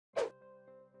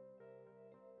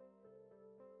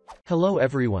Hello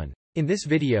everyone. In this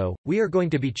video, we are going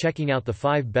to be checking out the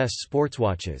 5 best sports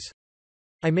watches.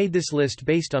 I made this list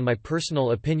based on my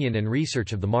personal opinion and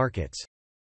research of the markets.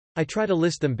 I try to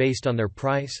list them based on their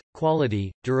price,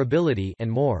 quality, durability, and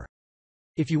more.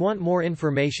 If you want more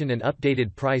information and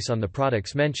updated price on the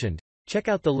products mentioned, check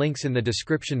out the links in the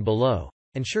description below,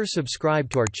 and sure subscribe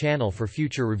to our channel for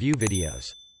future review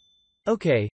videos.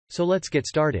 Okay, so let's get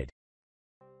started.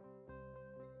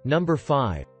 Number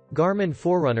 5. Garmin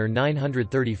Forerunner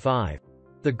 935.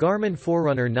 The Garmin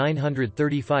Forerunner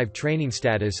 935 Training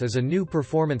Status is a new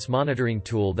performance monitoring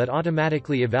tool that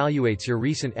automatically evaluates your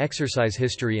recent exercise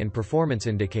history and performance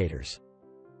indicators.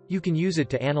 You can use it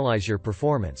to analyze your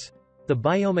performance. The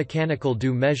biomechanical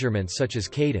do measurements such as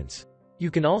cadence. You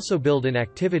can also build in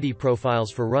activity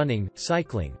profiles for running,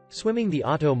 cycling, swimming. The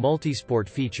Auto Multisport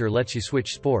feature lets you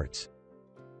switch sports.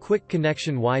 Quick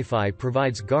Connection Wi-Fi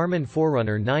provides Garmin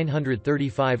Forerunner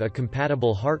 935 a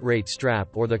compatible heart rate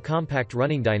strap or the compact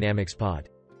running dynamics pod.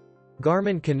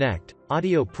 Garmin Connect,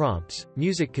 audio prompts,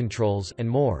 music controls, and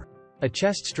more. A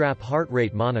chest strap heart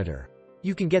rate monitor.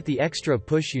 You can get the extra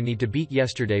push you need to beat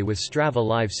yesterday with Strava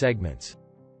live segments.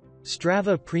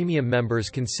 Strava Premium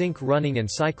members can sync running and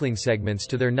cycling segments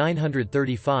to their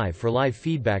 935 for live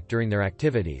feedback during their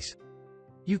activities.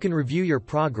 You can review your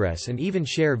progress and even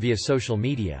share via social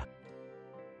media.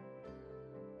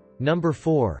 Number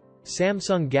 4.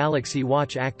 Samsung Galaxy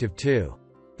Watch Active 2.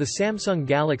 The Samsung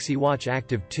Galaxy Watch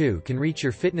Active 2 can reach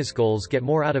your fitness goals. Get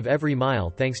more out of every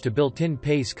mile thanks to built-in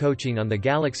pace coaching on the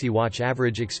Galaxy Watch.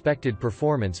 Average expected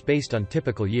performance based on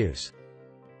typical use.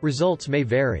 Results may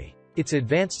vary. Its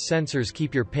advanced sensors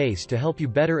keep your pace to help you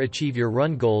better achieve your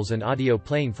run goals and audio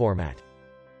playing format.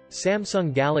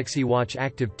 Samsung Galaxy Watch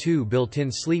Active 2 built-in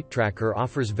sleep tracker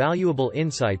offers valuable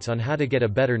insights on how to get a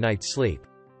better night's sleep.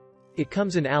 It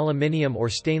comes in aluminium or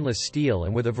stainless steel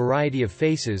and with a variety of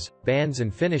faces, bands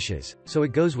and finishes, so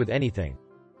it goes with anything.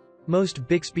 Most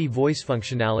Bixby voice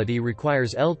functionality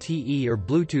requires LTE or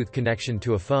Bluetooth connection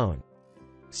to a phone.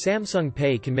 Samsung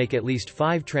Pay can make at least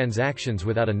 5 transactions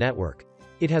without a network.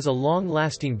 It has a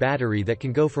long-lasting battery that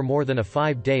can go for more than a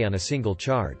 5-day on a single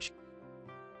charge.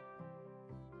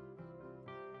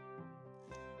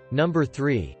 Number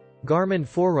 3. Garmin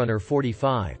Forerunner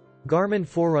 45. Garmin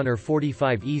Forerunner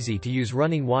 45 easy-to-use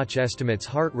running watch estimates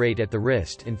heart rate at the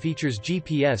wrist and features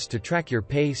GPS to track your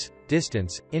pace,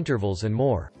 distance, intervals and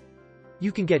more.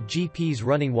 You can get GP's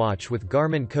running watch with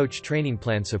Garmin Coach Training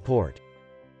Plan support.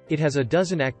 It has a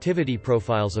dozen activity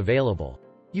profiles available.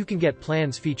 You can get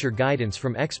plans feature guidance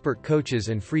from expert coaches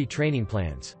and free training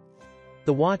plans.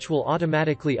 The watch will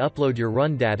automatically upload your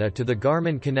run data to the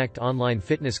Garmin Connect online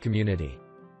fitness community.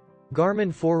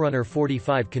 Garmin Forerunner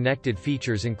 45 connected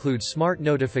features include smart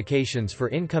notifications for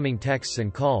incoming texts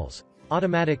and calls,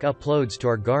 automatic uploads to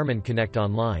our Garmin Connect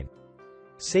Online.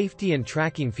 Safety and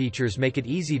tracking features make it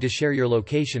easy to share your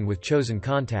location with chosen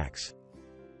contacts.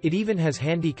 It even has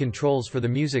handy controls for the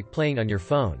music playing on your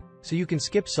phone, so you can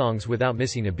skip songs without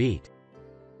missing a beat.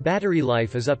 Battery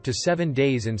life is up to 7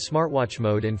 days in smartwatch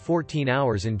mode and 14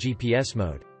 hours in GPS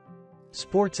mode.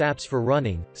 Sports apps for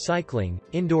running, cycling,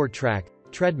 indoor track,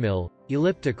 treadmill,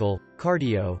 elliptical,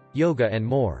 cardio, yoga and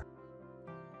more.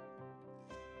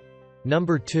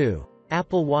 Number 2.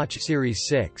 Apple Watch Series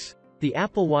 6. The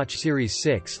Apple Watch Series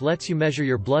 6 lets you measure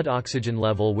your blood oxygen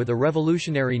level with a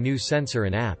revolutionary new sensor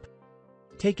and app.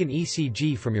 Take an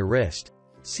ECG from your wrist.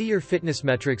 See your fitness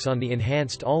metrics on the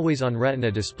enhanced always-on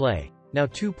Retina display, now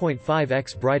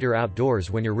 2.5x brighter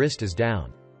outdoors when your wrist is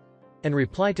down. And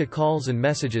reply to calls and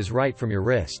messages right from your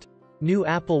wrist. New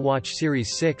Apple Watch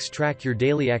Series 6 track your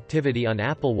daily activity on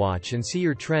Apple Watch and see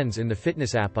your trends in the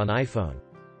fitness app on iPhone.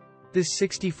 This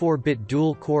 64-bit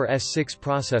dual-core S6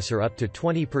 processor up to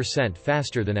 20%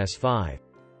 faster than S5.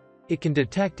 It can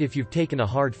detect if you've taken a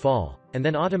hard fall, and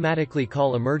then automatically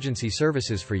call emergency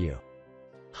services for you.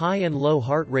 High and low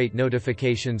heart rate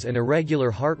notifications and irregular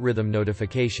heart rhythm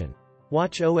notification.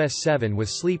 Watch OS 7 with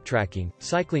sleep tracking,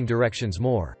 cycling directions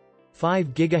more. 5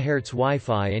 GHz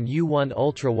Wi-Fi and U1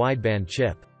 ultra-wideband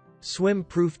chip.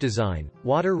 Swim-proof design,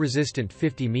 water-resistant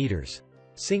 50 meters.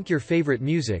 Sync your favorite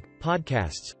music,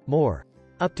 podcasts, more.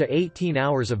 Up to 18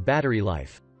 hours of battery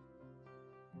life.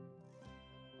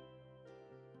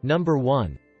 Number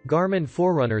 1. Garmin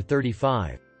Forerunner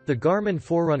 35. The Garmin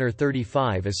Forerunner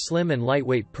 35 is slim and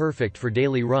lightweight, perfect for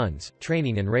daily runs,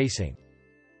 training and racing.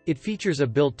 It features a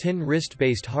built-in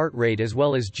wrist-based heart rate as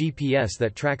well as GPS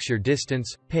that tracks your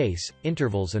distance, pace,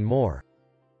 intervals and more.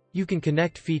 You can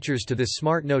connect features to this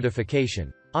smart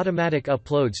notification, automatic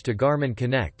uploads to Garmin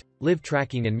Connect, live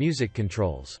tracking and music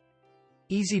controls.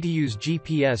 Easy to use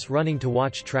GPS running to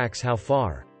watch tracks how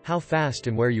far, how fast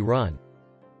and where you run.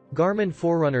 Garmin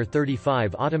Forerunner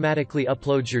 35 automatically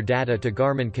uploads your data to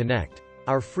Garmin Connect,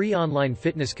 our free online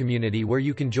fitness community where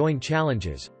you can join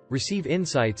challenges, receive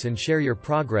insights and share your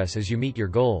progress as you meet your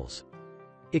goals.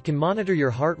 It can monitor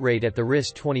your heart rate at the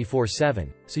wrist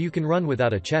 24/7, so you can run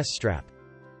without a chest strap.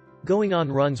 Going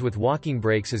on runs with walking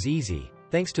breaks is easy,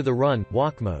 thanks to the run,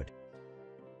 walk mode.